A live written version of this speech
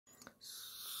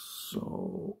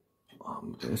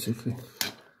basically.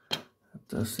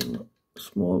 There's a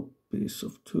small piece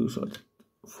of two-sided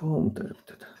foam tape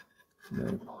to the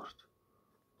main board,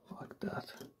 like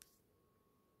that.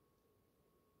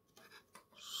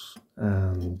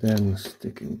 And then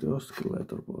sticking the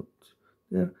oscillator board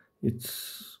there.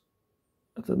 It's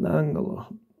at an angle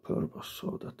on purpose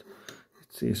so that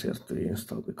it's easier to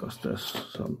install, because there's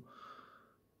some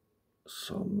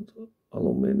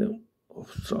aluminum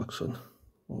obstruction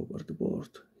over the board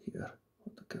here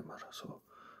on the camera, so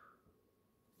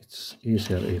it's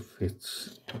easier if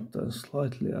it's at a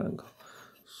slightly angle.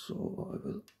 So I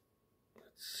will,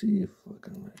 let's see if I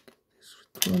can make this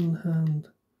with one hand.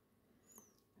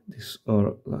 These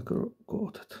are lacquer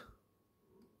coated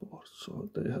boards, so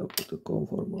they have the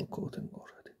conformal coating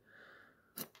already.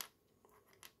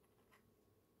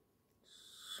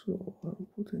 So I'm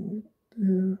putting it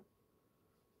there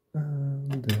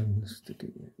and then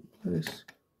sticking it in place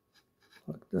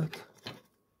like that,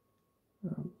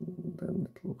 and then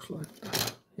it looks like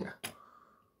that. Yeah.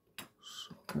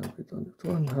 So have it on the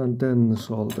one hand, then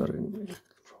soldering it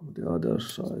from the other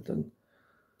side, and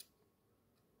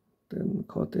then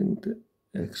cutting the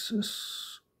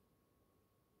excess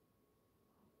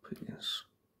pins,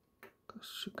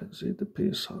 because you can see the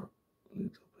pins are a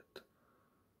little bit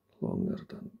longer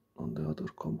than on the other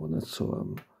components, so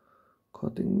I'm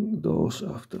cutting those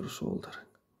after soldering.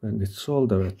 When it's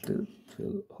soldered, it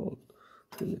will hold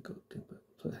really good in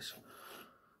place.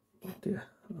 But yeah,